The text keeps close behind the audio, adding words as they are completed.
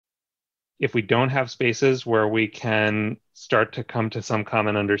if we don't have spaces where we can start to come to some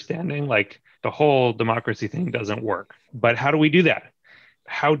common understanding, like the whole democracy thing doesn't work. But how do we do that?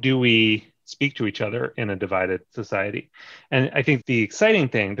 How do we speak to each other in a divided society? And I think the exciting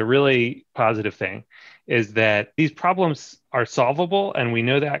thing, the really positive thing, is that these problems are solvable. And we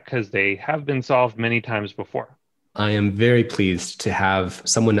know that because they have been solved many times before. I am very pleased to have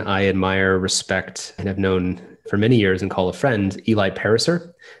someone I admire, respect, and have known for many years and call a friend, Eli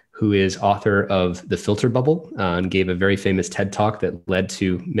Pariser, who is author of The Filter Bubble and gave a very famous TED Talk that led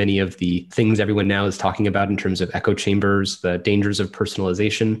to many of the things everyone now is talking about in terms of echo chambers, the dangers of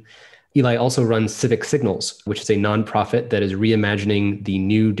personalization. Eli also runs Civic Signals, which is a nonprofit that is reimagining the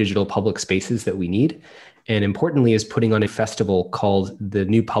new digital public spaces that we need. And importantly, is putting on a festival called the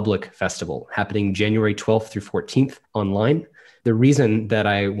New Public Festival, happening January 12th through 14th online. The reason that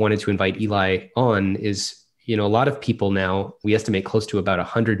I wanted to invite Eli on is, a lot of people now, we estimate close to about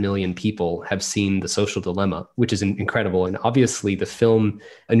 100 million people have seen The Social Dilemma, which is incredible. And obviously the film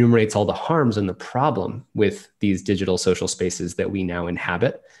enumerates all the harms and the problem with these digital social spaces that we now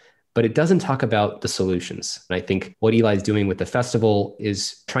inhabit, but it doesn't talk about the solutions. And I think what Eli's doing with the festival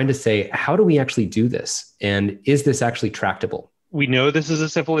is trying to say, how do we actually do this? And is this actually tractable? We know this is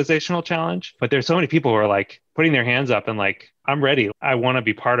a civilizational challenge, but there's so many people who are like putting their hands up and like, I'm ready. I want to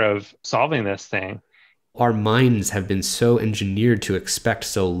be part of solving this thing. Our minds have been so engineered to expect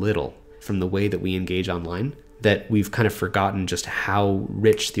so little from the way that we engage online that we've kind of forgotten just how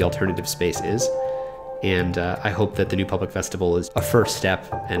rich the alternative space is. And I hope that the New Public Festival is a first step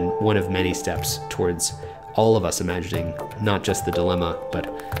and one of many steps towards all of us imagining not just the dilemma, but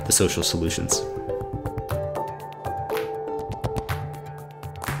the social solutions.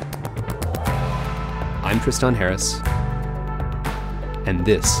 I'm Tristan Harris, and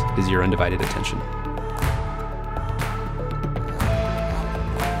this is Your Undivided Attention.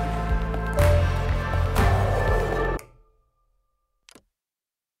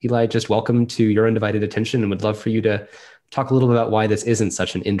 Eli, just welcome to Your Undivided Attention and would love for you to talk a little bit about why this isn't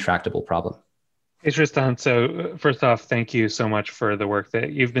such an intractable problem. Hey, Tristan. So first off, thank you so much for the work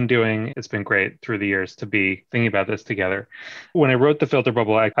that you've been doing. It's been great through the years to be thinking about this together. When I wrote The Filter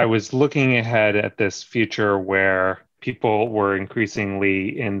Bubble, I was looking ahead at this future where people were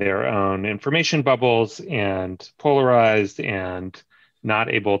increasingly in their own information bubbles and polarized and not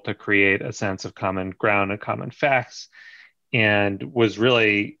able to create a sense of common ground and common facts, and was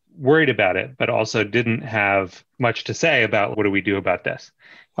really worried about it, but also didn't have much to say about what do we do about this.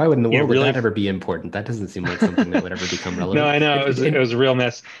 Why would in the world would really that ever be important? That doesn't seem like something that would ever become relevant. No, I know it was a real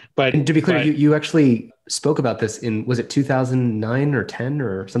miss. But and to be clear, you actually spoke about this in, was it 2009 or 10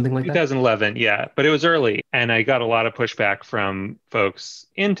 or something like that? 2011, yeah. But it was early. And I got a lot of pushback from folks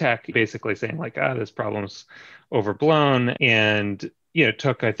in tech basically saying like, this problem's overblown. And, it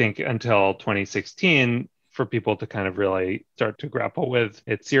took, I think, until 2016 for people to kind of really start to grapple with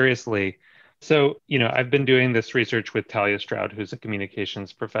it seriously. So, I've been doing this research with Talia Stroud, who's a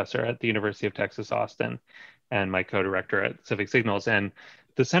communications professor at the University of Texas, Austin, and my co-director at Civic Signals. And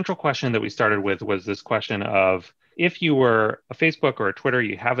the central question that we started with was this question of, if you were a Facebook or a Twitter,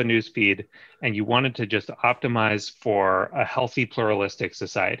 you have a news feed, and you wanted to just optimize for a healthy pluralistic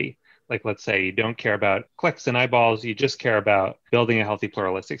society, like let's say you don't care about clicks and eyeballs, you just care about building a healthy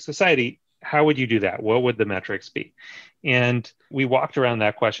pluralistic society, how would you do that? What would the metrics be? And we walked around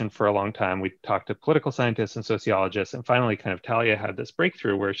that question for a long time. We talked to political scientists and sociologists, and finally kind of Talia had this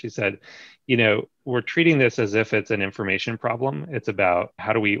breakthrough where she said, we're treating this as if it's an information problem. It's about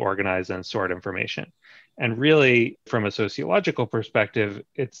how do we organize and sort information. And really, from a sociological perspective,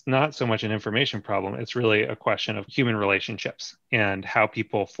 it's not so much an information problem. It's really a question of human relationships and how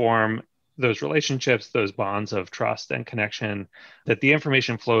people form those relationships, those bonds of trust and connection that the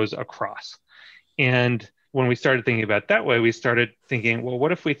information flows across. And when we started thinking about it that way, we started thinking, well,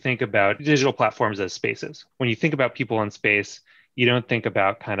 what if we think about digital platforms as spaces? When you think about people in space, you don't think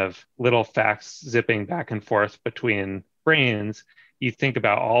about kind of little facts zipping back and forth between brains. You think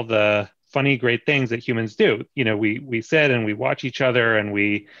about all the funny, great things that humans do. We sit and we watch each other and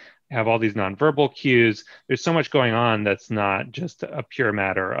we have all these nonverbal cues. There's so much going on that's not just a pure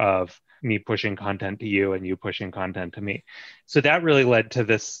matter of me pushing content to you and you pushing content to me. So that really led to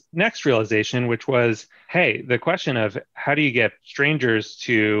this next realization, which was, hey, the question of how do you get strangers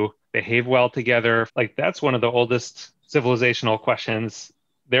to behave well together? Like that's one of the oldest civilizational questions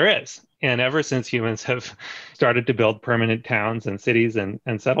there is. And ever since humans have started to build permanent towns and cities and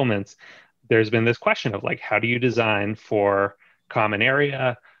settlements, there's been this question of like, how do you design for common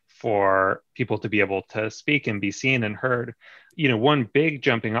area, for people to be able to speak and be seen and heard? One big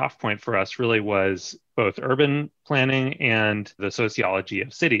jumping off point for us really was both urban planning and the sociology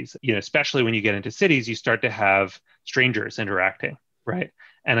of cities. Especially when you get into cities, you start to have strangers interacting, right?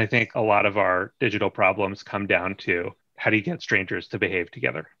 And I think a lot of our digital problems come down to how do you get strangers to behave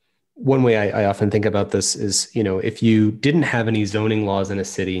together? One way I often think about this is, if you didn't have any zoning laws in a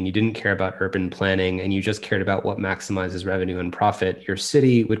city and you didn't care about urban planning and you just cared about what maximizes revenue and profit, your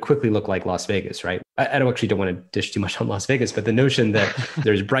city would quickly look like Las Vegas, right? I don't want to dish too much on Las Vegas, but the notion that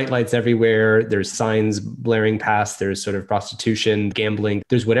there's bright lights everywhere, there's signs blaring past, there's sort of prostitution, gambling,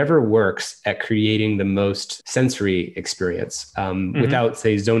 there's whatever works at creating the most sensory experience without,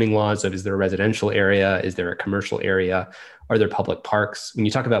 say, zoning laws of is there a residential area? Is there a commercial area? Are there public parks? When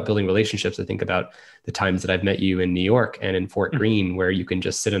you talk about building relationships, I think about the times that I've met you in New York and in Fort Greene, where you can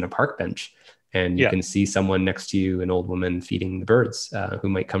just sit on a park bench and you can see someone next to you, an old woman feeding the birds who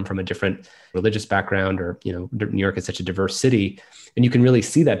might come from a different religious background, or, New York is such a diverse city, and you can really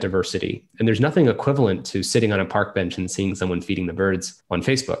see that diversity. And there's nothing equivalent to sitting on a park bench and seeing someone feeding the birds on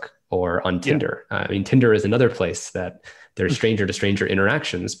Facebook or on Tinder. I mean, Tinder is another place that there's stranger to stranger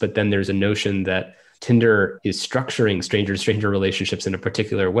interactions, but then there's a notion that Tinder is structuring stranger-to-stranger relationships in a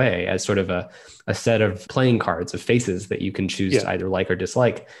particular way as sort of a set of playing cards of faces that you can choose to either like or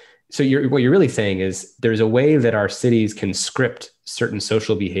dislike. So what you're really saying is there's a way that our cities can script certain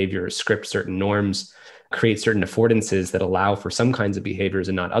social behaviors, script certain norms, create certain affordances that allow for some kinds of behaviors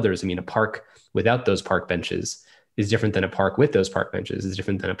and not others. I mean, a park without those park benches is different than a park with those park benches, is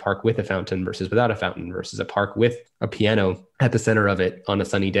different than a park with a fountain versus without a fountain, versus a park with a piano at the center of it on a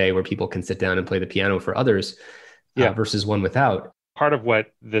sunny day where people can sit down and play the piano for others versus one without. Part of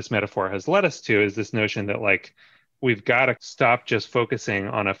what this metaphor has led us to is this notion that we've got to stop just focusing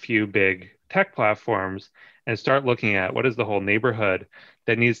on a few big tech platforms and start looking at what is the whole neighborhood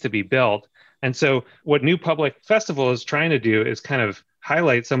that needs to be built. And so what New Public Festival is trying to do is kind of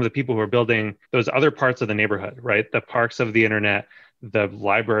highlight some of the people who are building those other parts of the neighborhood, right? The parks of the internet, the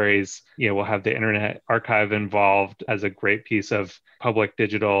libraries, we'll have the Internet Archive involved as a great piece of public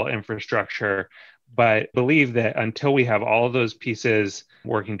digital infrastructure. But believe that until we have all of those pieces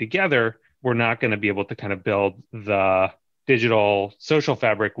working together, we're not going to be able to kind of build the digital social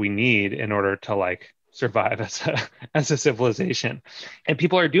fabric we need in order to survive as a civilization. And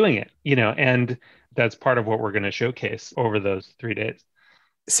people are doing it, and that's part of what we're going to showcase over those 3 days.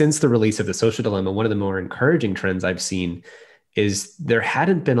 Since the release of The Social Dilemma, one of the more encouraging trends I've seen is there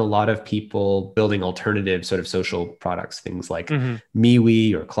hadn't been a lot of people building alternative sort of social products, things like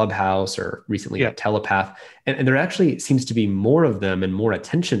MeWe or Clubhouse or recently like Telepath. And there actually seems to be more of them and more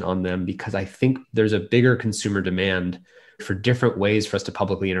attention on them because I think there's a bigger consumer demand for different ways for us to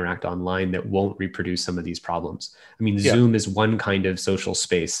publicly interact online that won't reproduce some of these problems. I mean, Zoom is one kind of social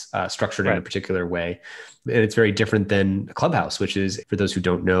space structured in a particular way. And it's very different than Clubhouse, which is, for those who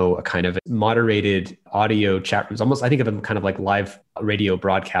don't know, a kind of moderated audio chat rooms. Almost, I think of them kind of like live radio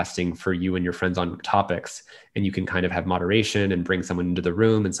broadcasting for you and your friends on topics. And you can kind of have moderation and bring someone into the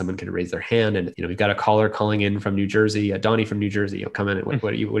room and someone can raise their hand. And, we've got a caller calling in from New Jersey, Donnie from New Jersey, come in and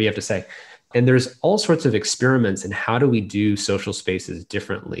what do you have to say? And there's all sorts of experiments in how do we do social spaces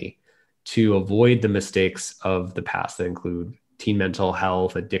differently to avoid the mistakes of the past that include teen mental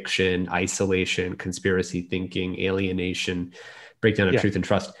health, addiction, isolation, conspiracy thinking, alienation, breakdown of truth and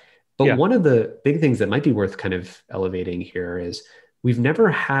trust. But one of the big things that might be worth kind of elevating here is we've never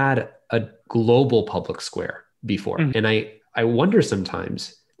had a global public square before. And I wonder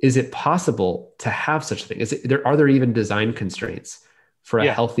sometimes, is it possible to have such a thing? Are there even design constraints for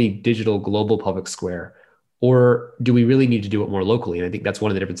a healthy digital global public square? Or do we really need to do it more locally? And I think that's one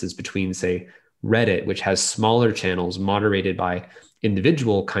of the differences between, say, Reddit, which has smaller channels moderated by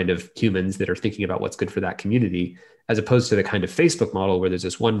individual kind of humans that are thinking about what's good for that community, as opposed to the kind of Facebook model where there's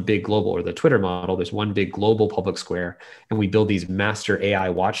this one big global, or the Twitter model, there's one big global public square, and we build these master AI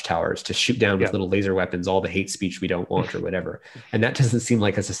watchtowers to shoot down with little laser weapons all the hate speech we don't want or whatever. And that doesn't seem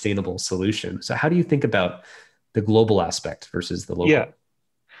like a sustainable solution. So how do you think about the global aspect versus the local? Yeah.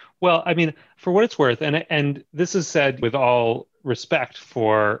 Well, I mean, for what it's worth, and this is said with all respect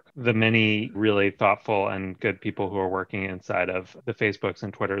for the many really thoughtful and good people who are working inside of the Facebooks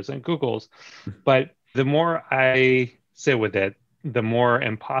and Twitters and Googles, but the more I sit with it, the more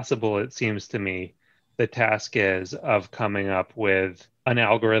impossible it seems to me the task is of coming up with an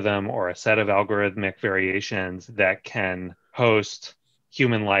algorithm or a set of algorithmic variations that can host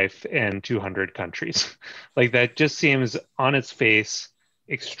human life in 200 countries. That just seems on its face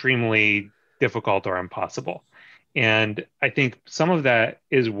extremely difficult or impossible. And I think some of that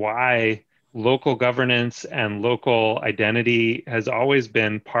is why local governance and local identity has always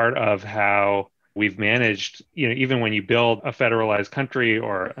been part of how we've managed, even when you build a federalized country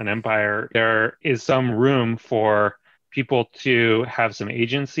or an empire, there is some room for people to have some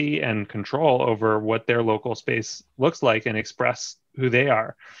agency and control over what their local space looks like and express who they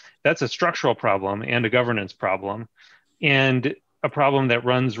are. That's a structural problem and a governance problem, and a problem that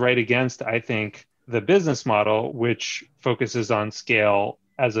runs right against, I think, the business model, which focuses on scale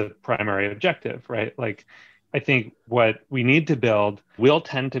as a primary objective, right? Like, I think what we need to build will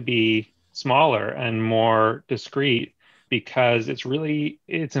tend to be smaller and more discrete because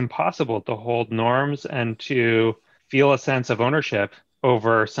it's impossible to hold norms and to feel a sense of ownership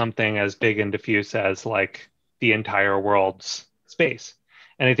over something as big and diffuse as like the entire world's space.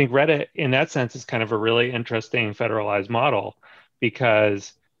 And I think Reddit, in that sense, is kind of a really interesting federalized model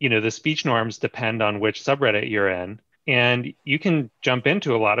because, the speech norms depend on which subreddit you're in. And you can jump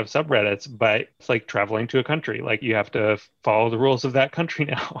into a lot of subreddits, but it's like traveling to a country. Like you have to follow the rules of that country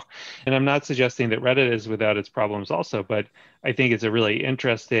now. And I'm not suggesting that Reddit is without its problems also, but I think it's a really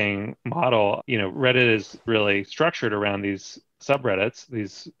interesting model. Reddit is really structured around these subreddits,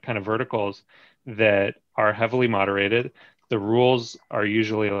 these kind of verticals that are heavily moderated. The rules are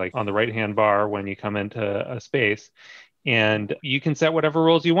usually like on the right-hand bar when you come into a space, and you can set whatever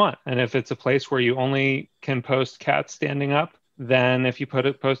rules you want. And if it's a place where you only can post cats standing up, then if you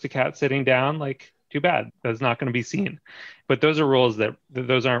post a cat sitting down, like too bad, that's not going to be seen. But those aren't rules that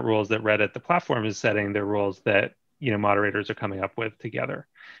Reddit, the platform, is setting. They're rules that moderators are coming up with together.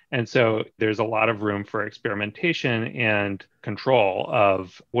 And so there's a lot of room for experimentation and control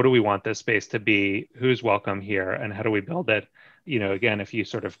of what do we want this space to be, who's welcome here, and how do we build it. Again, if you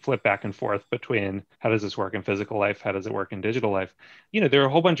sort of flip back and forth between how does this work in physical life, how does it work in digital life, there are a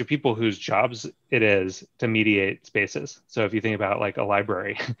whole bunch of people whose jobs it is to mediate spaces. So if you think about like a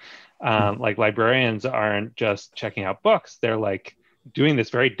library, like librarians aren't just checking out books, they're like doing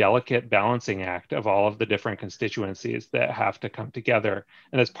this very delicate balancing act of all of the different constituencies that have to come together.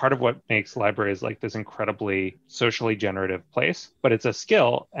 And that's part of what makes libraries like this incredibly socially generative place. But it's a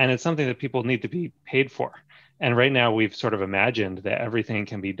skill and it's something that people need to be paid for. And right now we've sort of imagined that everything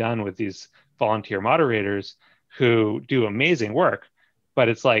can be done with these volunteer moderators who do amazing work. But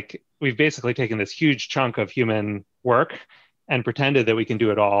it's like we've basically taken this huge chunk of human work and pretended that we can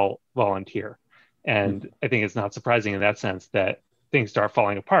do it all volunteer. And I think it's not surprising in that sense that things start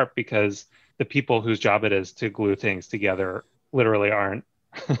falling apart because the people whose job it is to glue things together literally aren't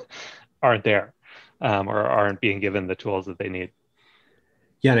there, or aren't being given the tools that they need.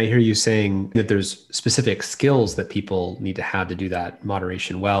 Yeah, and I hear you saying that there's specific skills that people need to have to do that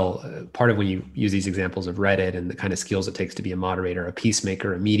moderation well. Part of when you use these examples of Reddit and the kind of skills it takes to be a moderator, a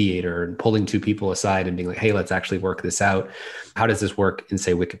peacemaker, a mediator, and pulling two people aside and being like, hey, let's actually work this out. How does this work in,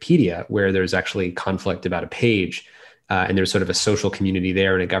 say, Wikipedia, where there's actually conflict about a page? And there's sort of a social community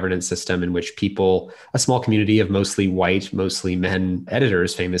there and a governance system in which people, a small community of mostly white, mostly men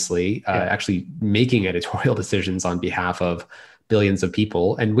editors, famously, actually making editorial decisions on behalf of billions of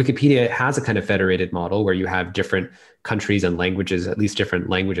people. And Wikipedia has a kind of federated model where you have different countries and languages, at least different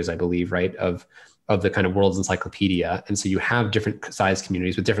languages, I believe, right, of the kind of world's encyclopedia. And so you have different size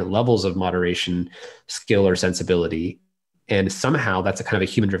communities with different levels of moderation, skill, or sensibility. And somehow that's a kind of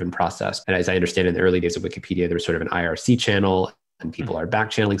a human-driven process. And as I understand, in the early days of Wikipedia, there was sort of an IRC channel and people are back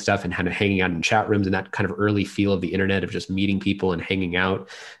channeling stuff and kind of hanging out in chat rooms, and that kind of early feel of the internet of just meeting people and hanging out.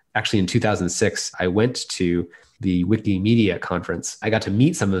 Actually, in 2006, I went to the Wikimedia conference. I got to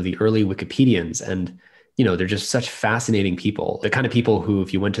meet some of the early Wikipedians, and they're just such fascinating people. The kind of people who,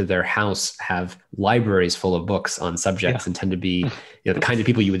 if you went to their house, have libraries full of books on subjects and tend to be, the kind of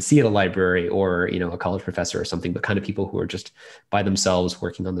people you would see at a library or, a college professor or something, but kind of people who are just by themselves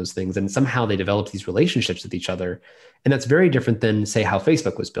working on those things. And somehow they develop these relationships with each other. And that's very different than, say, how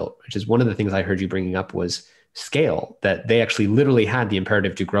Facebook was built, which is one of the things I heard you bringing up was scale, that they actually literally had the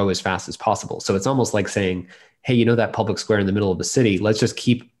imperative to grow as fast as possible. So it's almost like saying, hey, that public square in the middle of the city, let's just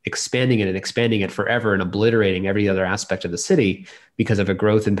keep expanding it and expanding it forever and obliterating every other aspect of the city because of a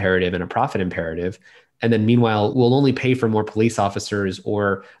growth imperative and a profit imperative. And then meanwhile, we'll only pay for more police officers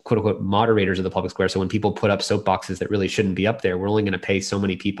or quote unquote moderators of the public square. So when people put up soapboxes that really shouldn't be up there, we're only going to pay so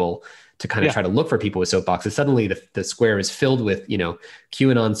many people to kind of try to look for people with soapboxes. Suddenly the square is filled with, QAnon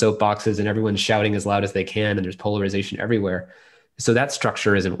soapboxes and everyone's shouting as loud as they can. And there's polarization everywhere. So that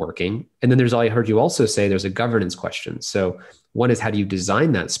structure isn't working. And then I heard you also say there's a governance question. So one is, how do you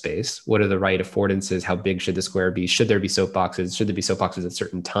design that space? What are the right affordances? How big should the square be? Should there be soapboxes? Should there be soapboxes at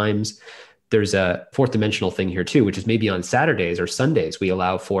certain times? There's a fourth dimensional thing here too, which is maybe on Saturdays or Sundays, we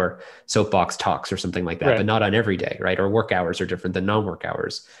allow for soapbox talks or something like that, but not on every day, right? Or work hours are different than non-work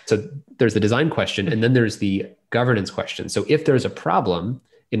hours. So there's the design question. And then there's the governance question. So if there's a problem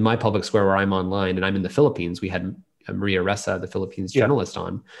in my public square where I'm online and I'm in the Philippines, we had Maria Ressa, the Philippines Yeah. journalist,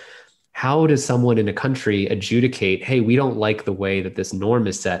 on. How does someone in a country adjudicate, hey, we don't like the way that this norm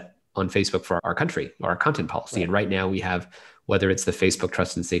is set on Facebook for our country or our content policy? Right. And right now we have, whether it's the Facebook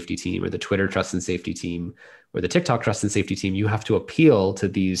trust and safety team or the Twitter trust and safety team or the TikTok trust and safety team, you have to appeal to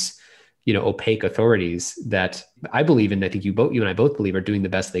these, opaque authorities that I believe, and I think you and I both believe, are doing the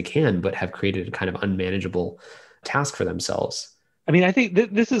best they can, but have created a kind of unmanageable task for themselves. I mean, I think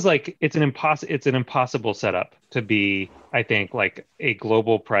this is like it's an impossible setup to be, I think, like a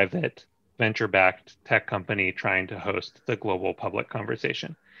global private venture-backed tech company trying to host the global public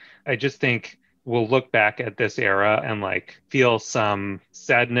conversation. I just think we'll look back at this era and like feel some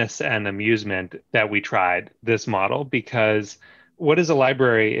sadness and amusement that we tried this model, because what is a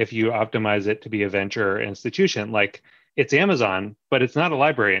library if you optimize it to be a venture institution? Like, it's Amazon, but it's not a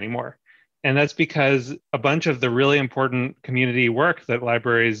library anymore. And that's because a bunch of the really important community work that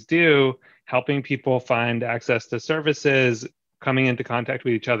libraries do, helping people find access to services, coming into contact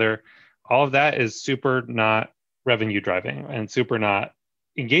with each other, all of that is super not revenue driving and super not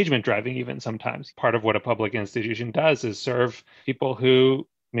engagement driving, even sometimes. Part of what a public institution does is serve people who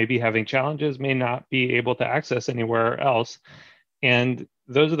may be having challenges, may not be able to access anywhere else. And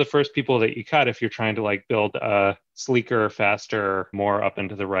those are the first people that you cut if you're trying to like build a sleeker, faster, more up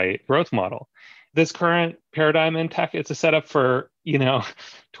into the right growth model. This current paradigm in tech, it's a setup for,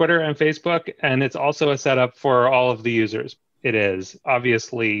 Twitter and Facebook, and it's also a setup for all of the users. It is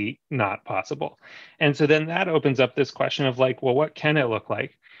obviously not possible. And so then that opens up this question of like, well, what can it look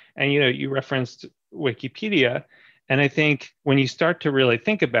like? And, you referenced Wikipedia. And I think when you start to really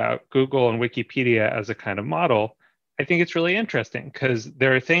think about Google and Wikipedia as a kind of model, I think it's really interesting because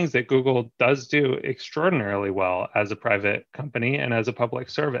there are things that Google does do extraordinarily well as a private company and as a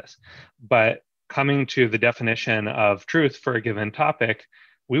public service. But coming to the definition of truth for a given topic,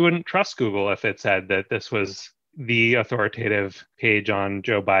 we wouldn't trust Google if it said that this was the authoritative page on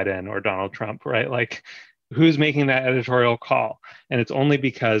Joe Biden or Donald Trump, right? Like, who's making that editorial call? And it's only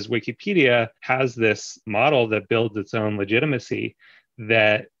because Wikipedia has this model that builds its own legitimacy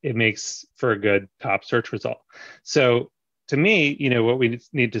that it makes for a good top search result. So to me, what we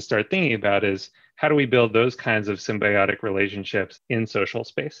need to start thinking about is how do we build those kinds of symbiotic relationships in social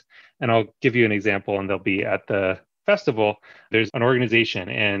space? And I'll give you an example, and they'll be at the festival. There's an organization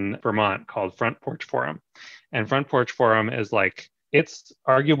in Vermont called Front Porch Forum. And Front Porch Forum is like, it's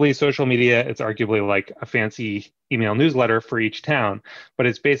arguably social media. It's arguably like a fancy email newsletter for each town, but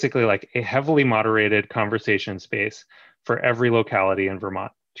it's basically like a heavily moderated conversation space for every locality in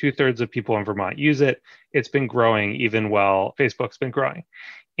Vermont. 2/3 of people in Vermont use it. It's been growing even while Facebook's been growing.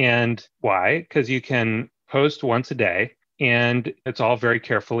 And why? Because you can post once a day and it's all very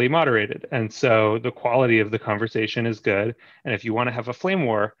carefully moderated. And so the quality of the conversation is good. And if you want to have a flame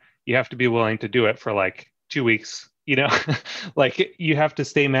war, you have to be willing to do it for like 2 weeks. Like you have to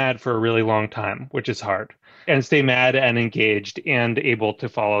stay mad for a really long time, which is hard, and stay mad and engaged and able to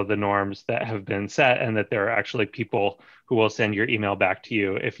follow the norms that have been set, and that there are actually people who will send your email back to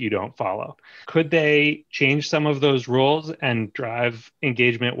you if you don't follow. Could they change some of those rules and drive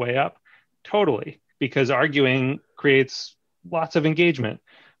engagement way up? Totally, because arguing creates lots of engagement,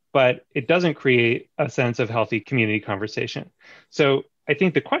 but it doesn't create a sense of healthy community conversation. So I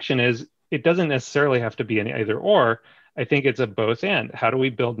think the question is, it doesn't necessarily have to be an either or. I think it's a both and. How do we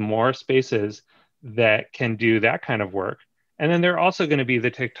build more spaces that can do that kind of work? And then there are also going to be the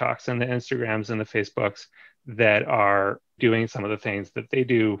TikToks and the Instagrams and the Facebooks that are doing some of the things that they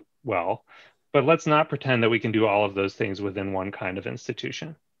do well. But let's not pretend that we can do all of those things within one kind of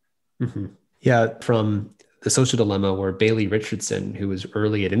institution. Mm-hmm. Yeah, from The Social Dilemma, where Bailey Richardson, who was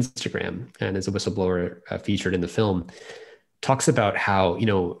early at Instagram and is a whistleblower featured in the film, talks about how,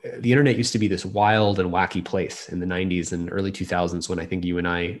 the internet used to be this wild and wacky place in the 90s and early 2000s when I think you and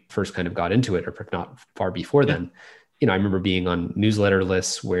I first kind of got into it, or if not far before then. I remember being on newsletter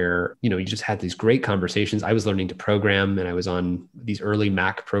lists where, you just had these great conversations. I was learning to program, and I was on these early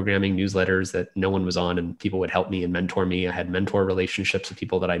Mac programming newsletters that no one was on, and people would help me and mentor me. I had mentor relationships with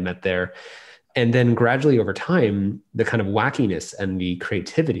people that I met there. And then gradually over time, the kind of wackiness and the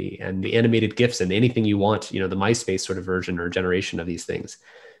creativity and the animated GIFs and anything you want, the MySpace sort of version or generation of these things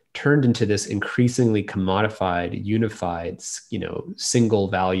turned into this increasingly commodified, unified, single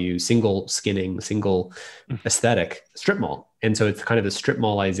value, single skinning, single aesthetic strip mall. And so it's kind of the strip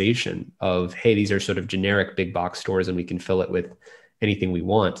mallization of, hey, these are sort of generic big box stores and we can fill it with anything we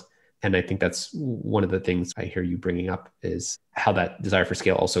want. And I think that's one of the things I hear you bringing up, is how that desire for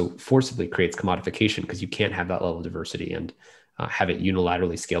scale also forcibly creates commodification, because you can't have that level of diversity and have it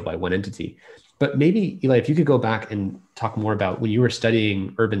unilaterally scaled by one entity. But maybe, Eli, if you could go back and talk more about when you were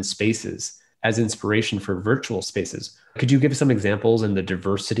studying urban spaces as inspiration for virtual spaces, could you give some examples and the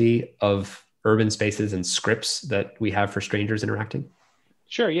diversity of urban spaces and scripts that we have for strangers interacting?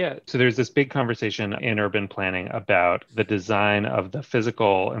 Sure, yeah. So there's this big conversation in urban planning about the design of the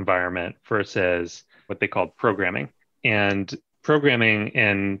physical environment versus what they call programming. And programming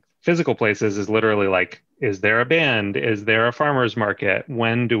in physical places is literally like, is there a band? Is there a farmer's market?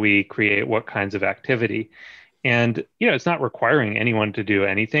 When do we create what kinds of activity? And, it's not requiring anyone to do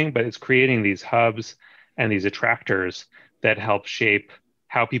anything, but it's creating these hubs and these attractors that help shape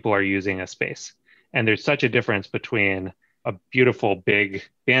how people are using a space. And there's such a difference between a beautiful big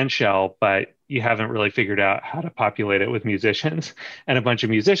band shell, but you haven't really figured out how to populate it with musicians and a bunch of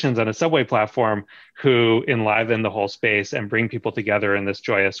musicians on a subway platform who enliven the whole space and bring people together in this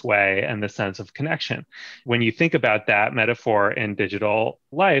joyous way and the sense of connection. When you think about that metaphor in digital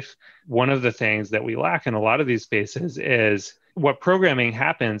life, one of the things that we lack in a lot of these spaces is what programming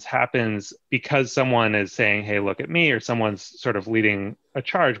happens because someone is saying, hey, look at me, or someone's sort of leading a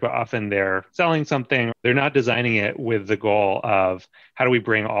charge, but often they're selling something. They're not designing it with the goal of how do we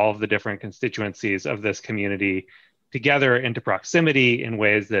bring all of the different constituencies of this community together into proximity in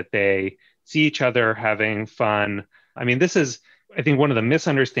ways that they see each other having fun. I mean, this is, I think, one of the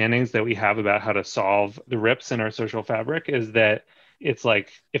misunderstandings that we have about how to solve the rips in our social fabric is that it's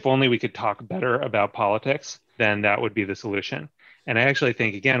like, if only we could talk better about politics, then that would be the solution. And I actually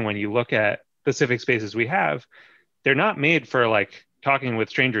think, again, when you look at the civic spaces we have, they're not made for like talking with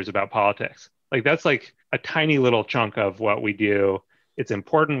strangers about politics. Like that's like a tiny little chunk of what we do. It's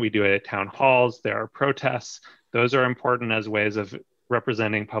important. We do it at town halls. There are protests. Those are important as ways of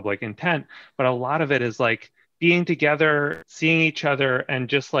representing public intent. But a lot of it is like being together, seeing each other, and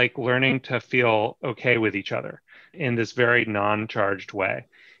just like learning to feel okay with each other in this very non-charged way.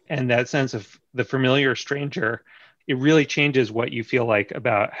 And that sense of the familiar stranger, it really changes what you feel like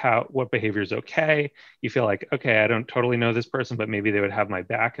about what behavior is okay. You feel like, okay, I don't totally know this person, but maybe they would have my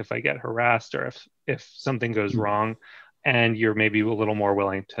back if I get harassed or if something goes wrong. And you're maybe a little more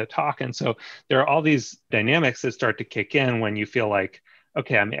willing to talk. And so there are all these dynamics that start to kick in when you feel like,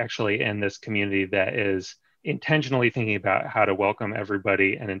 okay, I'm actually in this community that is intentionally thinking about how to welcome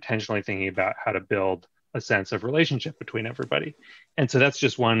everybody and intentionally thinking about how to build a sense of relationship between everybody. And so that's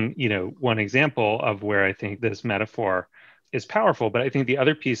just one example of where I think this metaphor is powerful. But I think the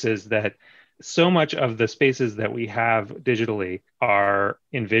other piece is that so much of the spaces that we have digitally are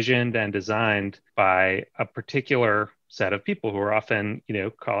envisioned and designed by a particular set of people who are often,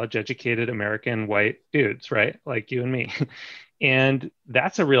 college educated American white dudes, right? Like you and me. And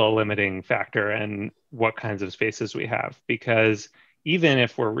that's a real limiting factor in what kinds of spaces we have, because even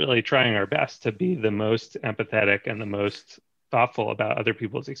if we're really trying our best to be the most empathetic and the most thoughtful about other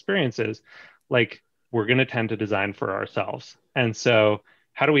people's experiences, like we're going to tend to design for ourselves. And so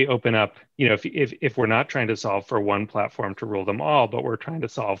how do we open up, if we're not trying to solve for one platform to rule them all, but we're trying to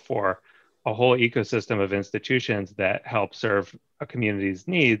solve for a whole ecosystem of institutions that help serve a community's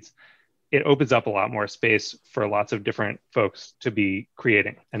needs, it opens up a lot more space for lots of different folks to be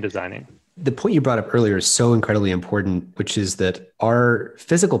creating and designing. The point you brought up earlier is so incredibly important, which is that our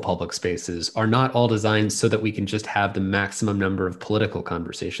physical public spaces are not all designed so that we can just have the maximum number of political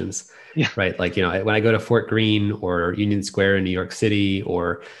conversations, right? Like, when I go to Fort Greene or Union Square in New York City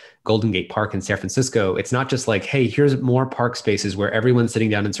or Golden Gate Park in San Francisco, it's not just like, hey, here's more park spaces where everyone's sitting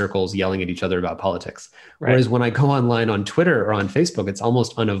down in circles yelling at each other about politics. Right. Whereas when I go online on Twitter or on Facebook, it's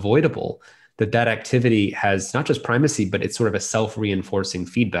almost unavoidable that activity has not just primacy, but it's sort of a self-reinforcing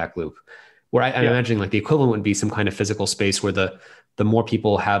feedback loop. Where I'm imagining like the equivalent would be some kind of physical space where the more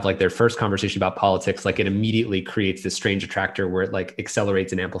people have like their first conversation about politics, like it immediately creates this strange attractor where it like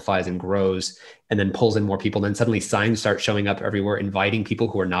accelerates and amplifies and grows and then pulls in more people. Then suddenly signs start showing up everywhere, inviting people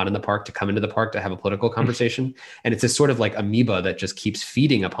who are not in the park to come into the park to have a political conversation. And it's this sort of like amoeba that just keeps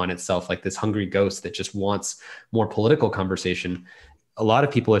feeding upon itself, like this hungry ghost that just wants more political conversation. A lot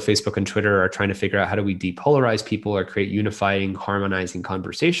of people at Facebook and Twitter are trying to figure out how do we depolarize people or create unifying, harmonizing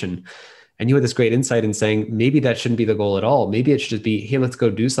conversation. And you had this great insight in saying, maybe that shouldn't be the goal at all. Maybe it should just be, hey, let's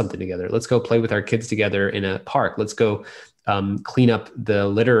go do something together. Let's go play with our kids together in a park. Let's go clean up the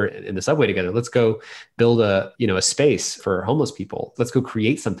litter in the subway together. Let's go build a space for homeless people. Let's go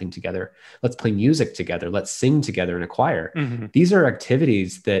create something together. Let's play music together. Let's sing together in a choir. Mm-hmm. These are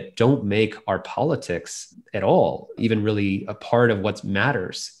activities that don't make our politics at all even really a part of what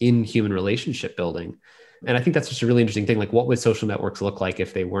matters in human relationship building. And I think that's just a really interesting thing. Like, what would social networks look like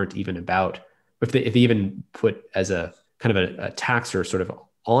if they weren't even about, if they even put as a kind of a tax or sort of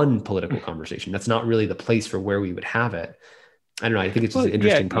on political conversation? That's not really the place for where we would have it. I don't know. I think it's just an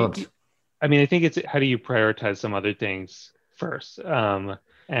interesting prompt. I mean, I think it's how do you prioritize some other things first? And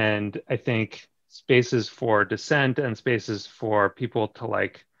I think spaces for dissent and spaces for people to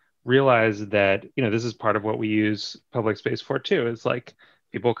like realize that, this is part of what we use public space for too. Is like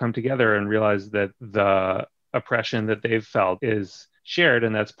people come together and realize that the oppression that they've felt is shared,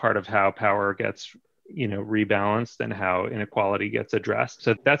 and that's part of how power gets, rebalanced and how inequality gets addressed.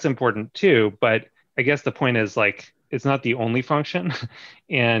 So that's important too. But I guess the point is like it's not the only function.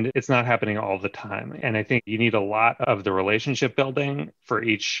 And it's not happening all the time. And I think you need a lot of the relationship building for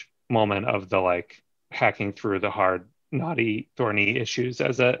each moment of the like hacking through the hard, knotty, thorny issues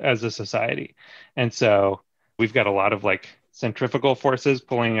as a society. And so we've got a lot of like centrifugal forces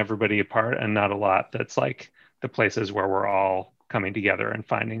pulling everybody apart, and not a lot that's like the places where we're all coming together and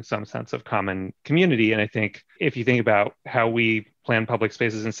finding some sense of common community. And I think if you think about how we plan public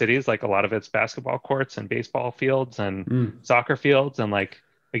spaces in cities, like a lot of it's basketball courts and baseball fields and Mm. soccer fields. And like,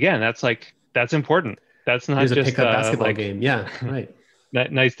 again, that's important. That's not Here's a just pickup basketball like game. Yeah, right.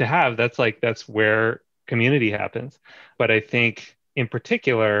 nice to have. That's where community happens. But I think in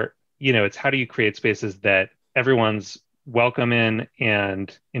particular, it's how do you create spaces that everyone's welcome in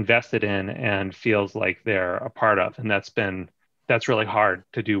and invested in and feels like they're a part of. And that's really hard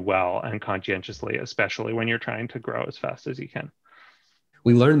to do well and conscientiously, especially when you're trying to grow as fast as you can.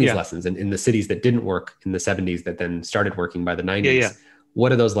 We learned these Yeah. lessons in the cities that didn't work in the 70s that then started working by the Yeah. Yeah. 90s.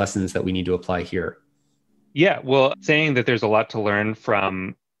 What are those lessons that we need to apply here? Yeah. Well, saying that there's a lot to learn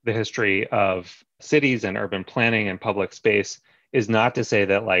from the history of cities and urban planning and public space is not to say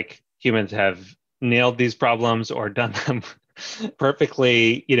that like humans have nailed these problems or done them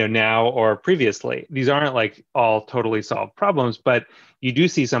perfectly, now or previously. These aren't like all totally solved problems, but you do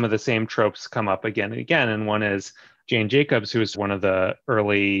see some of the same tropes come up again and again. And one is Jane Jacobs, who was one of the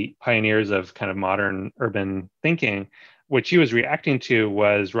early pioneers of kind of modern urban thinking. What she was reacting to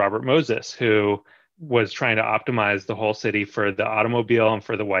was Robert Moses, who was trying to optimize the whole city for the automobile and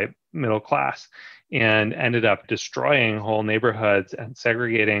for the white middle class, and ended up destroying whole neighborhoods and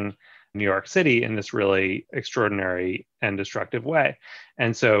segregating New York City in this really extraordinary and destructive way.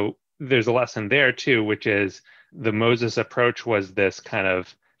 And so there's a lesson there too, which is the Moses approach was this kind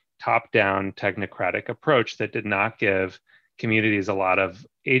of top-down technocratic approach that did not give communities a lot of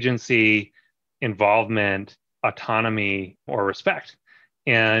agency, involvement, autonomy, or respect.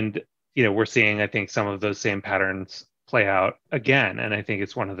 And we're seeing, I think, some of those same patterns play out again. And I think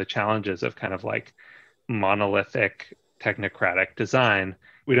it's one of the challenges of kind of like monolithic technocratic design.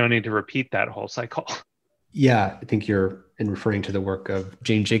 We don't need to repeat that whole cycle. Yeah, I think you're in referring to the work of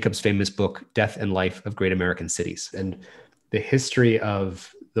Jane Jacobs' famous book, Death and Life of Great American Cities, and the history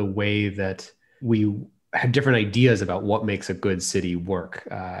of the way that we have different ideas about what makes a good city work.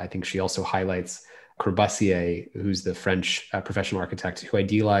 I think she also highlights Corbusier, who's the French professional architect who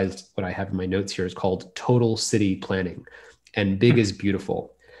idealized what I have in my notes here is called total city planning, and big is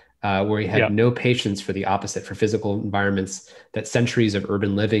beautiful. Where he had Yeah. no patience for the opposite, for physical environments that centuries of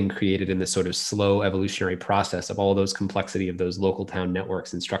urban living created in this sort of slow evolutionary process of all those complexity of those local town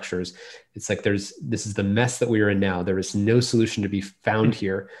networks and structures. It's like this is the mess that we are in now. There is no solution to be found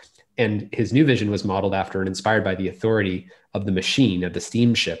here. And his new vision was modeled after and inspired by the authority of the machine, of the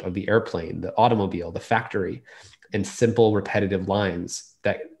steamship, of the airplane, the automobile, the factory, and simple repetitive lines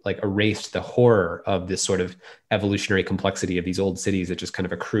that like erased the horror of this sort of evolutionary complexity of these old cities that just kind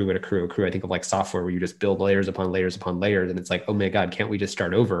of accrue and accrue and accrue. I think of like software where you just build layers upon layers upon layers. And it's like, oh my God, can't we just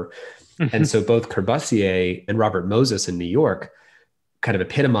start over? And so both Corbusier and Robert Moses in New York kind of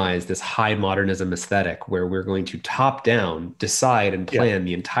epitomize this high modernism aesthetic where we're going to top down, decide and Yeah. plan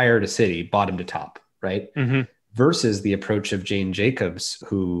the entire city, bottom to top, right? Mm-hmm. Versus the approach of Jane Jacobs,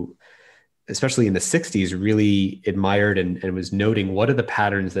 who especially in the 60s, really admired and was noting what are the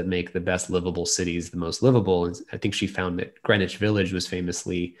patterns that make the best livable cities the most livable. And I think she found that Greenwich Village was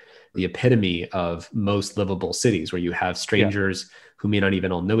famously the epitome of most livable cities, where you have Yeah. strangers who may not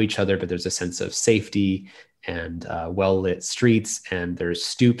even all know each other, but there's a sense of safety and well-lit streets, and there's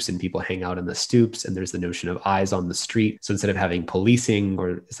stoops and people hang out in the stoops, and there's the notion of eyes on the street. So instead of having policing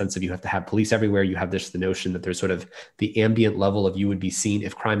or a sense of you have to have police everywhere, you have the notion that there's sort of the ambient level of you would be seen.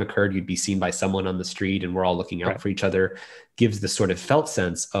 If crime occurred, you'd be seen by someone on the street and we're all looking out Right. for each other, gives this sort of felt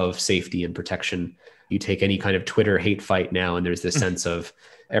sense of safety and protection. You take any kind of Twitter hate fight now, and there's this sense of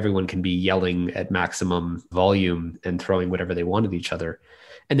everyone can be yelling at maximum volume and throwing whatever they want at each other.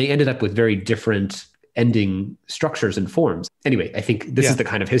 And they ended up with very different ending structures and forms. Anyway, I think this is the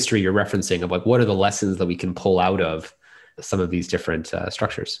kind of history you're referencing of like, what are the lessons that we can pull out of some of these different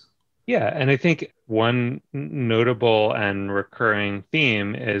structures? Yeah. And I think one notable and recurring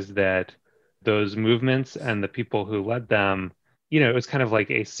theme is that those movements and the people who led them it was kind of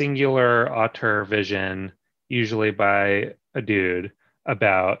like a singular auteur vision, usually by a dude,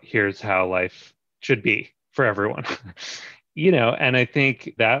 about here's how life should be for everyone. And I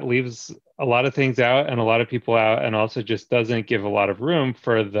think that leaves a lot of things out and a lot of people out, and also just doesn't give a lot of room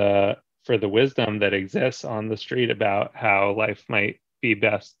for the wisdom that exists on the street about how life might be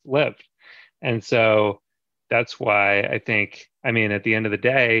best lived. And so that's why I think, I mean, at the end of the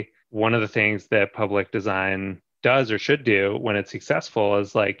day, one of the things that public design does or should do when it's successful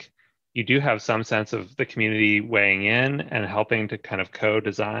is like you do have some sense of the community weighing in and helping to kind of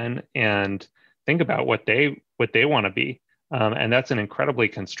co-design and think about what they want to be. And that's an incredibly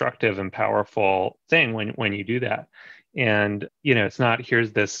constructive and powerful thing when you do that. And it's not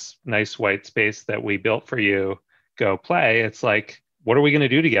here's this nice white space that we built for you, go play. It's like, what are we going to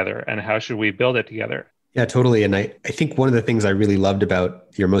do together and how should we build it together? Yeah, totally. And I think one of the things I really loved about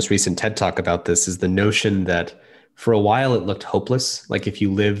your most recent TED Talk about this is the notion that for a while it looked hopeless. Like if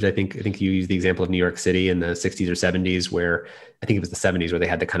you lived, I think you used the example of New York City in the 60s or 70s, where I think it was the 70s where they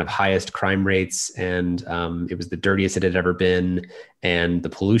had the kind of highest crime rates, and it was the dirtiest it had ever been, and the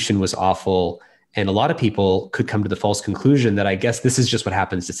pollution was awful. And a lot of people could come to the false conclusion that I guess this is just what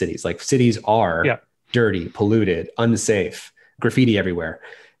happens to cities. Like cities are Yeah. dirty, polluted, unsafe, graffiti everywhere.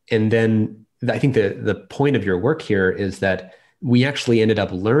 And then I think the point of your work here is that we actually ended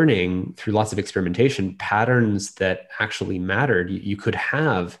up learning through lots of experimentation patterns that actually mattered. You could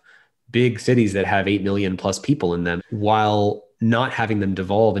have big cities that have 8 million plus people in them while not having them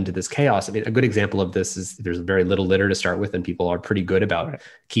devolve into this chaos. I mean, a good example of this is there's very little litter to start with, and people are pretty good about Right.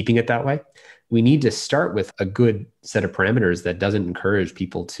 keeping it that way. We need to start with a good set of parameters that doesn't encourage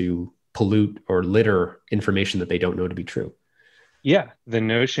people to pollute or litter information that they don't know to be true. Yeah. The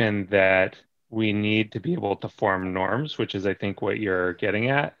notion that we need to be able to form norms, which is, I think, what you're getting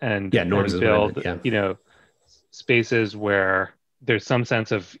at, Yeah, and norms is what I meant. build, Yeah. spaces where there's some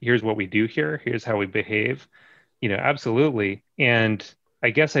sense of here's what we do here, here's how we behave. Absolutely. And I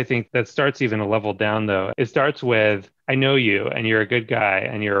guess I think that starts even a level down though. It starts with, I know you and you're a good guy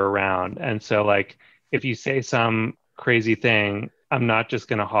and you're around. And so like if you say some crazy thing, I'm not just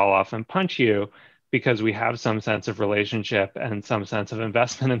going to haul off and punch you because we have some sense of relationship and some sense of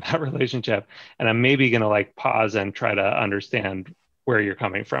investment in that relationship. And I'm maybe going to like pause and try to understand where you're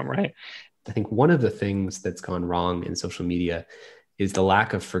coming from, right? I think one of the things that's gone wrong in social media is the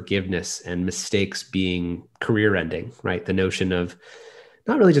lack of forgiveness and mistakes being career ending, right? The notion of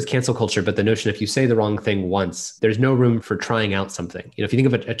not really just cancel culture, but the notion if you say the wrong thing once, there's no room for trying out something. If you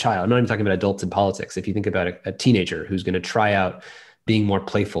think of a child, I'm not even talking about adults in politics. If you think about a teenager who's going to try out being more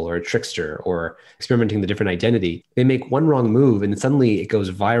playful or a trickster or experimenting with a different identity, they make one wrong move and suddenly it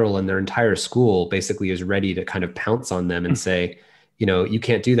goes viral and their entire school basically is ready to kind of pounce on them and say, you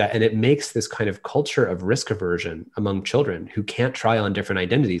can't do that. And it makes this kind of culture of risk aversion among children who can't try on different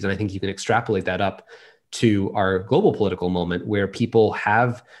identities. And I think you can extrapolate that up to our global political moment where people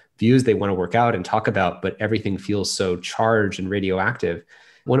have views they want to work out and talk about, but everything feels so charged and radioactive.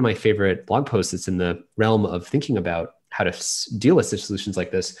 One of my favorite blog posts that's in the realm of thinking about how to deal with such solutions like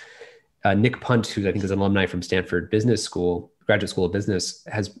this, Nick Punt, who I think is an alumni from Stanford Business School, Graduate School of Business,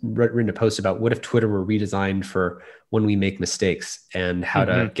 has written a post about what if Twitter were redesigned for when we make mistakes and how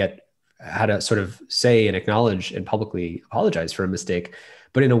to sort of say and acknowledge and publicly apologize for a mistake,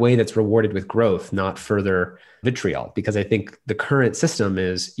 but in a way that's rewarded with growth, not further vitriol. Because I think the current system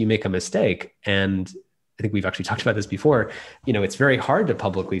is you make a mistake, and I think we've actually talked about this before, it's very hard to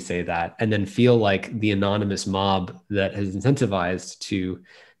publicly say that and then feel like the anonymous mob that has incentivized to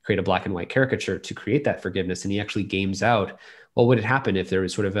create a black and white caricature to create that forgiveness. And he actually games out, well, what would happen if there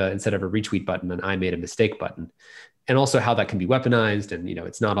was sort of instead of a retweet button, an I made a mistake button? And also how that can be weaponized. And,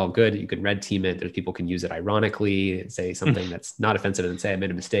 it's not all good. You can red team it. There's people can use it ironically and say something that's not offensive and say I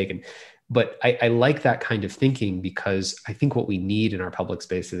made a mistake. But I like that kind of thinking because I think what we need in our public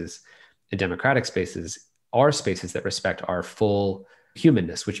spaces and democratic spaces are spaces that respect our full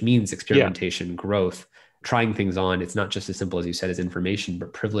humanness, which means Yeah. experimentation, growth, trying things on. It's not just as simple as you said as information,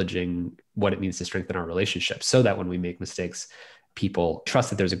 but privileging what it means to strengthen our relationships so that when we make mistakes, people trust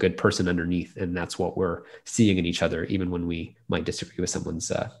that there's a good person underneath. And that's what we're seeing in each other, even when we might disagree with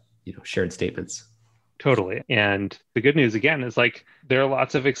someone's shared statements. Totally. And the good news again is like there are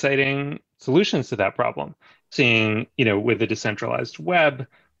lots of exciting solutions to that problem. Seeing, with the decentralized web,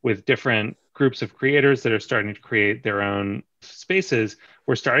 with different groups of creators that are starting to create their own spaces,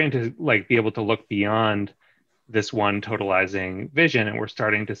 we're starting to like be able to look beyond this one totalizing vision, and we're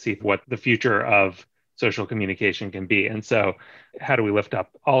starting to see what the future of social communication can be. And so how do we lift up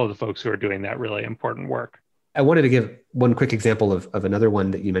all of the folks who are doing that really important work? I wanted to give one quick example of another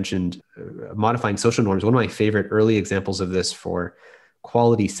one that you mentioned, modifying social norms. One of my favorite early examples of this for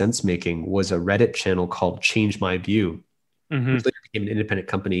quality sense making was a Reddit channel called Change My View, Hmm. which later became an independent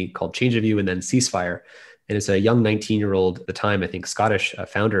company called Change of View and then Ceasefire. And it's a young 19-year-old at the time, I think Scottish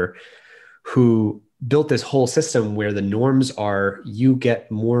founder, who built this whole system where the norms are you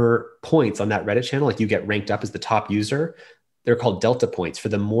get more points on that Reddit channel, like you get ranked up as the top user. They're called delta points for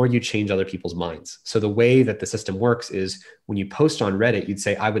the more you change other people's minds. So the way that the system works is when you post on Reddit, you'd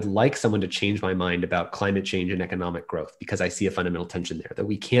say, I would like someone to change my mind about climate change and economic growth because I see a fundamental tension there that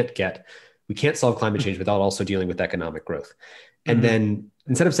we can't solve climate change without also dealing with economic growth. And Hmm. then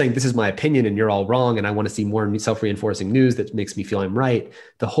instead of saying, this is my opinion and you're all wrong, and I want to see more self-reinforcing news that makes me feel I'm right,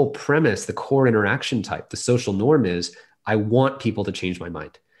 the whole premise, the core interaction type, the social norm is, I want people to change my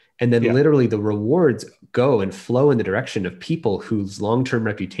mind. And then Yeah. literally the rewards go and flow in the direction of people whose long-term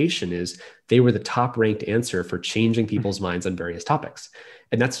reputation is they were the top ranked answer for changing people's minds on various topics.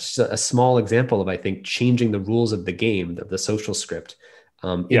 And that's just a small example of, I think, changing the rules of the game, of the social script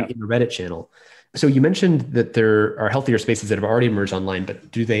Yeah. in the Reddit channel. So you mentioned that there are healthier spaces that have already emerged online, but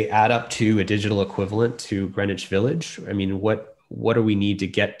do they add up to a digital equivalent to Greenwich Village? I mean, what do we need to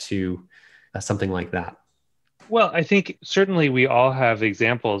get to something like that? Well, I think certainly we all have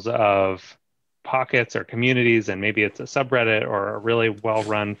examples of pockets or communities, and maybe it's a subreddit or a really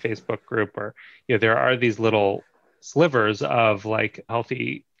well-run Facebook group, or there are these little slivers of like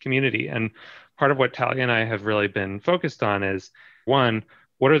healthy community. And part of what Talia and I have really been focused on is one,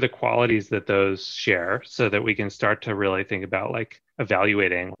 what are the qualities that those share so that we can start to really think about like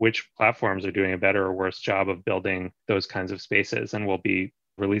evaluating which platforms are doing a better or worse job of building those kinds of spaces. And we'll be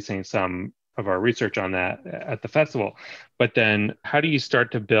releasing some of our research on that at the festival. But then how do you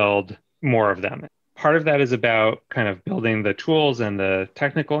start to build more of them? Part of that is about kind of building the tools and the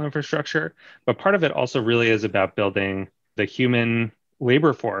technical infrastructure, but part of it also really is about building the human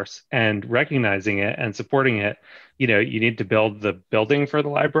labor force and recognizing it and supporting it. You need to build the building for the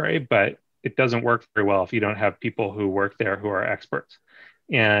library, but it doesn't work very well if you don't have people who work there who are experts.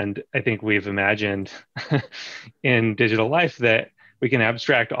 And I think we've imagined in digital life that we can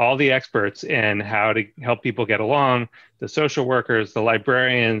abstract all the experts in how to help people get along, the social workers, the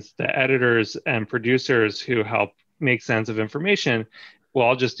librarians, the editors, and producers who help make sense of information. We'll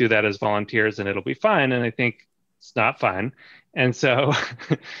all just do that as volunteers and it'll be fine. And I think it's not fun. And so,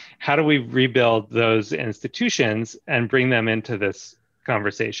 how do we rebuild those institutions and bring them into this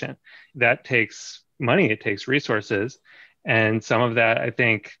conversation? That takes money, it takes resources. And some of that, I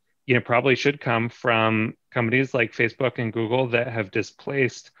think, probably should come from companies like Facebook and Google that have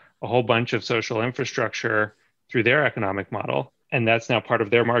displaced a whole bunch of social infrastructure through their economic model. And that's now part of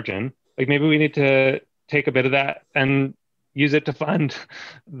their margin. Like maybe we need to take a bit of that and use it to fund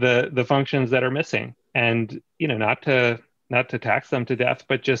the functions that are missing. And, not to tax them to death,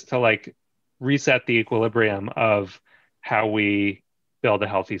 but just to like reset the equilibrium of how we build a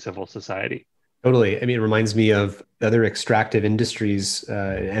healthy civil society. Totally. I mean, it reminds me of other extractive industries,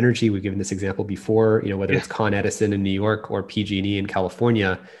 energy. We've given this example before, whether Yeah. it's Con Edison in New York or PG&E in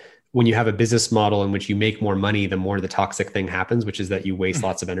California. When you have a business model in which you make more money, the more the toxic thing happens, which is that you waste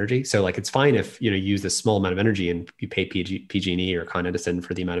lots of energy. So like, it's fine if, you use this small amount of energy and you pay PG&E or Con Edison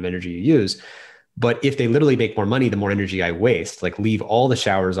for the amount of energy you use. But if they literally make more money, the more energy I waste, like leave all the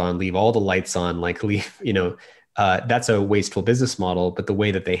showers on, leave all the lights on, like leave, that's a wasteful business model. But the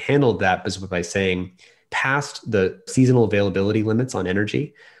way that they handled that was by saying, past the seasonal availability limits on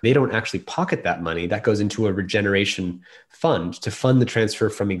energy, they don't actually pocket that money. That goes into a regeneration fund to fund the transfer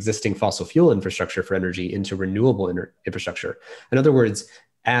from existing fossil fuel infrastructure for energy into renewable infrastructure. In other words,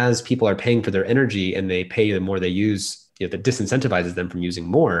 as people are paying for their energy and they pay the more they use, that disincentivizes them from using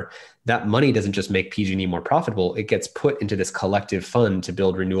more, that money doesn't just make PG&E more profitable, it gets put into this collective fund to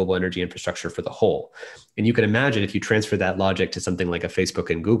build renewable energy infrastructure for the whole. And you can imagine if you transfer that logic to something like a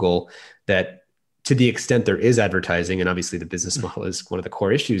Facebook and Google, that to the extent there is advertising, and obviously the business model is one of the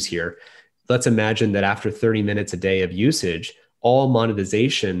core issues here, let's imagine that after 30 minutes a day of usage, all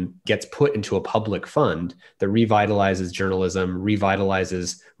monetization gets put into a public fund that revitalizes journalism,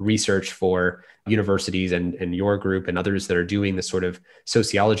 revitalizes research for universities and your group and others that are doing this sort of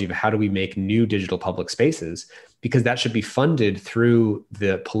sociology of how do we make new digital public spaces, because that should be funded through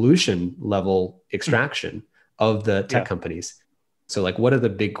the pollution level extraction of the tech Yeah. companies. So like, what are the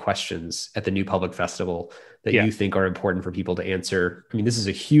big questions at the New Public Festival that Yeah. you think are important for people to answer? I mean, this is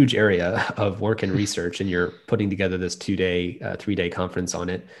a huge area of work and research, and you're putting together this 2-day, 3-day conference on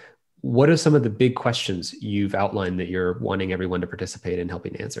it. What are some of the big questions you've outlined that you're wanting everyone to participate in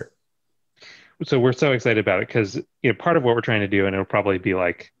helping answer? So we're so excited about it because part of what we're trying to do, and it'll probably be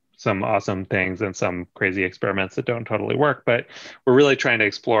like some awesome things and some crazy experiments that don't totally work. But we're really trying to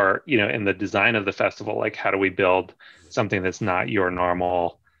explore, in the design of the festival, like how do we build something that's not your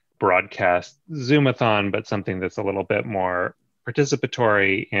normal broadcast Zoomathon, but something that's a little bit more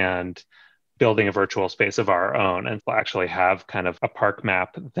participatory and building a virtual space of our own, and we'll actually have kind of a park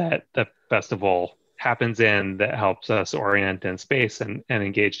map that the festival happens in that helps us orient in space and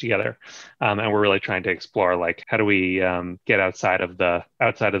engage together. And we're really trying to explore like how do we get outside of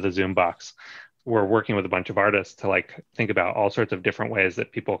the Zoom box. We're working with a bunch of artists to like think about all sorts of different ways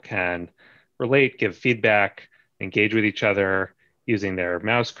that people can relate, give feedback, engage with each other using their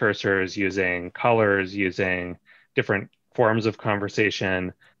mouse cursors, using colors, using different forms of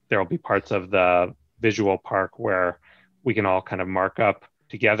conversation. There will be parts of the visual park where we can all kind of mark up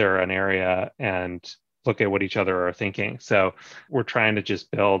together an area and look at what each other are thinking. So we're trying to just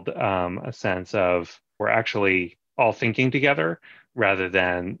build a sense of we're actually all thinking together rather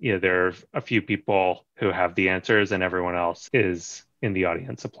than, there are a few people who have the answers and everyone else is in the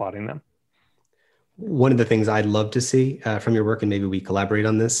audience applauding them. One of the things I'd love to see from your work, and maybe we collaborate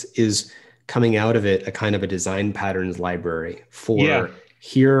on this, is coming out of it a kind of a design patterns library for Yeah.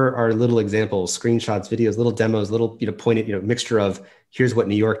 Here are little examples, screenshots, videos, little demos, little pointed mixture of here's what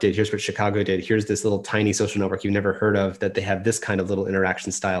New York did, here's what Chicago did, here's this little tiny social network you've never heard of that they have this kind of little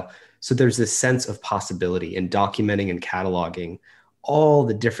interaction style. So there's this sense of possibility in documenting and cataloging all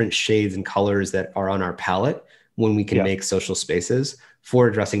the different shades and colors that are on our palette when we can Yeah. make social spaces for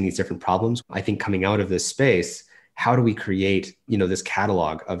addressing these different problems. I think coming out of this space, how do we create, this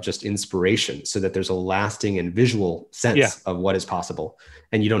catalog of just inspiration so that there's a lasting and visual sense Yeah. of what is possible,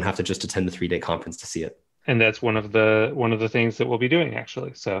 and you don't have to just attend the 3-day conference to see it. And that's one of the things that we'll be doing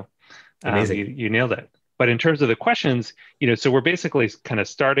actually. So Amazing. you nailed it. But in terms of the questions, so we're basically kind of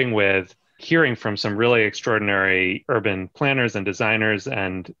starting with hearing from some really extraordinary urban planners and designers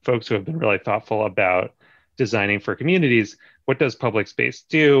and folks who have been really thoughtful about designing for communities. What does public space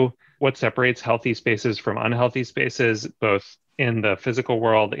do? What separates healthy spaces from unhealthy spaces, both in the physical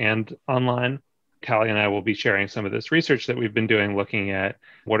world and online? Callie and I will be sharing some of this research that we've been doing, looking at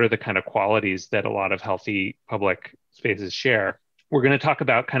what are the kind of qualities that a lot of healthy public spaces share. We're going to talk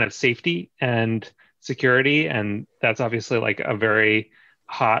about kind of safety and security, and that's obviously like a very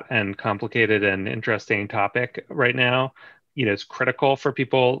hot and complicated and interesting topic right now. It's critical for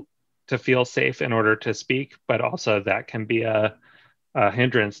people to feel safe in order to speak, but also that can be a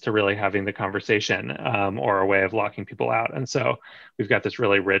hindrance to really having the conversation or a way of locking people out. And so we've got this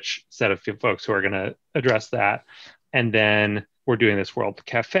really rich set of folks who are going to address that. And then we're doing this World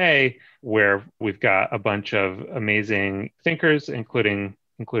Cafe where we've got a bunch of amazing thinkers, including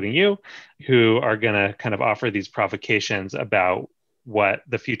you, who are going to kind of offer these provocations about what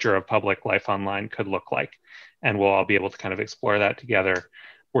the future of public life online could look like. And we'll all be able to kind of explore that together.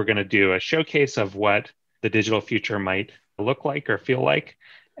 We're going to do a showcase of what the digital future might look like or feel like,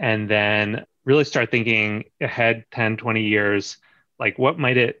 and then really start thinking ahead 10, 20 years, like what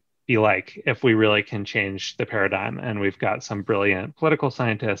might it be like if we really can change the paradigm? And we've got some brilliant political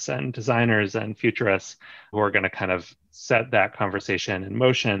scientists and designers and futurists who are going to kind of set that conversation in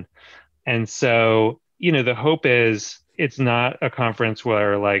motion. And so, the hope is it's not a conference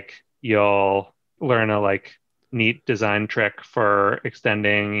where like you'll learn a like neat design trick for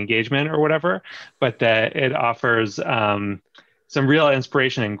extending engagement or whatever, but that it offers some real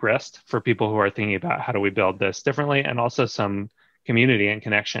inspiration and grist for people who are thinking about how do we build this differently, and also some community and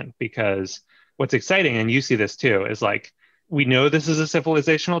connection. Because what's exciting, and you see this too, is like we know this is a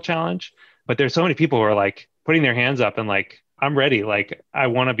civilizational challenge, but there's so many people who are like putting their hands up and like, I'm ready, like I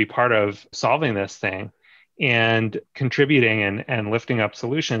want to be part of solving this thing and contributing and lifting up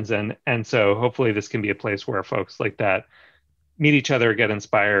solutions. And so hopefully this can be a place where folks like that meet each other, get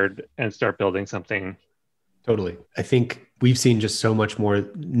inspired, and start building something. Totally. I think we've seen just so much more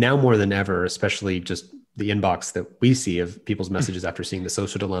now more than ever, especially just the inbox that we see of people's messages after seeing The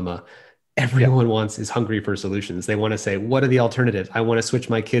Social Dilemma. Everyone is hungry for solutions. They want to say, what are the alternatives? I want to switch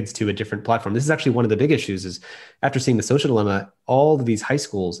my kids to a different platform. This is actually one of the big issues is after seeing The Social Dilemma, all of these high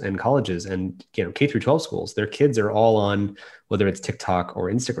schools and colleges and K through 12 schools, their kids are all on whether it's TikTok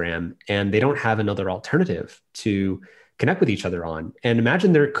or Instagram, and they don't have another alternative to connect with each other on. And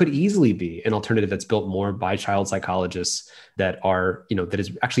imagine there could easily be an alternative that's built more by child psychologists that are, that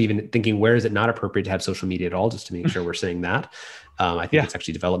is actually even thinking, where is it not appropriate to have social media at all, just to make sure we're saying that. I think it's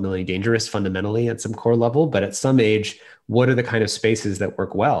actually developmentally dangerous fundamentally at some core level, but at some age, what are the kind of spaces that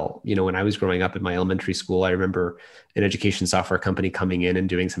work well? When I was growing up in my elementary school, I remember an education software company coming in and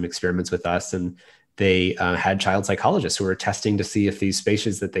doing some experiments with us. And they had child psychologists who were testing to see if these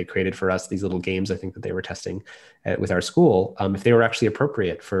spaces that they created for us, these little games, I think that they were testing with our school, if they were actually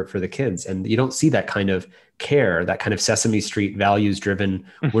appropriate for the kids. And you don't see that kind of care, that kind of Sesame Street values driven.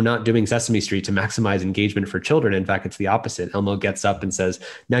 We're not doing Sesame Street to maximize engagement for children. In fact, it's the opposite. Elmo gets up and says,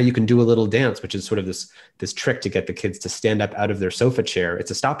 now you can do a little dance, which is sort of this trick to get the kids to stand up out of their sofa chair. It's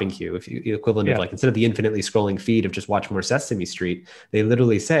a stopping cue. If you equivalent of like, instead of the infinitely scrolling feed of just watch more Sesame Street, they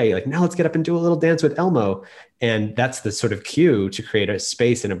literally say like, now let's get up and do a little dance with Elmo. And that's the sort of cue to create a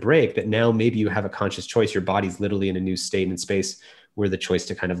space and a break that now maybe you have a conscious choice. Your body's literally in a new state and space where the choice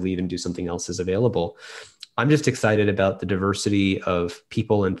to kind of leave and do something else is available. I'm just excited about the diversity of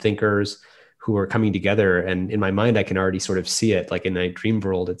people and thinkers who are coming together. And in my mind, I can already sort of see it. Like in my dream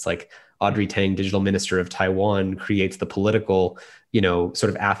world, it's like Audrey Tang, digital minister of Taiwan, creates the political, sort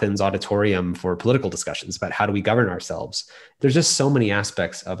of Athens auditorium for political discussions about how do we govern ourselves. There's just so many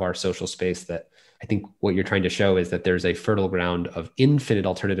aspects of our social space that I think what you're trying to show is that there's a fertile ground of infinite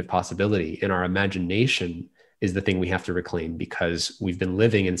alternative possibility, and our imagination is the thing we have to reclaim, because we've been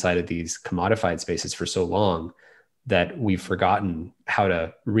living inside of these commodified spaces for so long that we've forgotten how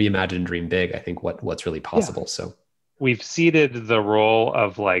to reimagine and dream big. I think what's really possible. Yeah. So we've ceded the role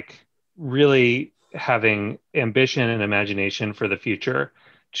of like really having ambition and imagination for the future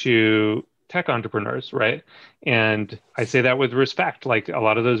to tech entrepreneurs, right? And I say that with respect. Like a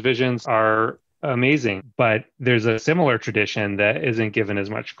lot of those visions are amazing, but there's a similar tradition that isn't given as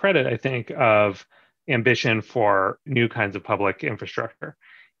much credit, I think, of ambition for new kinds of public infrastructure.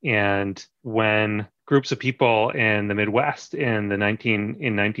 And when groups of people in the Midwest in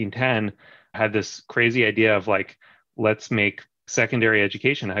 1910 had this crazy idea of like, let's make secondary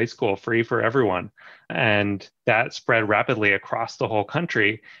education, high school, free for everyone. And that spread rapidly across the whole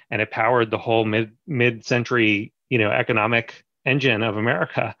country, and it powered the whole mid-century, economic engine of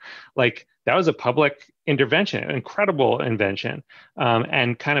America. Like that was a public intervention, an incredible invention,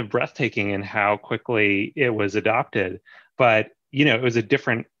 and kind of breathtaking in how quickly it was adopted. But, it was a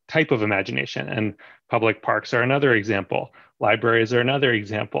different type of imagination. And public parks are another example. Libraries are another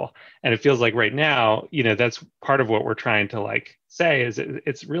example. And it feels like right now, that's part of what we're trying to like say is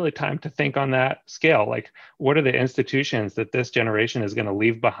it's really time to think on that scale. Like, what are the institutions that this generation is going to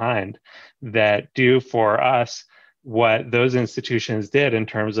leave behind that do for us what those institutions did in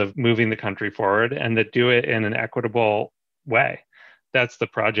terms of moving the country forward, and that do it in an equitable way? That's the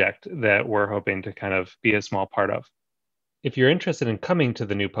project that we're hoping to kind of be a small part of. If you're interested in coming to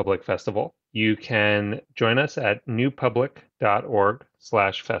the New Public Festival, you can join us at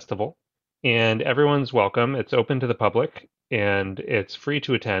newpublic.org/festival. And everyone's welcome. It's open to the public and it's free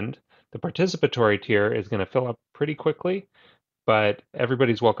to attend. The participatory tier is going to fill up pretty quickly, but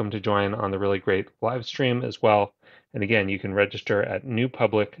everybody's welcome to join on the really great live stream as well. And again, you can register at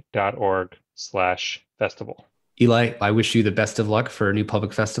newpublic.org/festival. Eli, I wish you the best of luck for New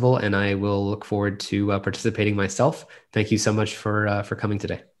Public Festival, and I will look forward to participating myself. Thank you so much for coming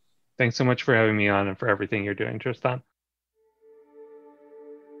today. Thanks so much for having me on and for everything you're doing, Tristan.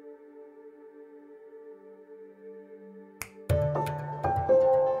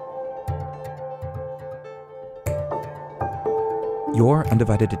 Your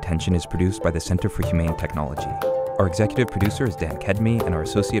Undivided Attention is produced by the Center for Humane Technology. Our executive producer is Dan Kedmi, and our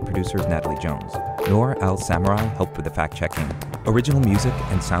associate producer is Natalie Jones. Noor Al-Samurai helped with the fact-checking. Original music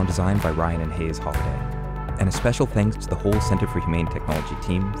and sound design by Ryan and Hayes Holiday. And a special thanks to the whole Center for Humane Technology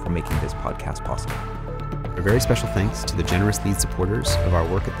team for making this podcast possible. A very special thanks to the generous lead supporters of our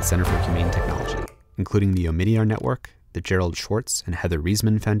work at the Center for Humane Technology, including the Omidyar Network, the Gerald Schwartz and Heather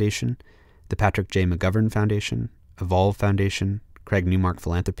Reisman Foundation, the Patrick J. McGovern Foundation, Evolve Foundation, Craig Newmark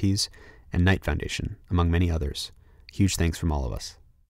Philanthropies, and Knight Foundation, among many others. Huge thanks from all of us.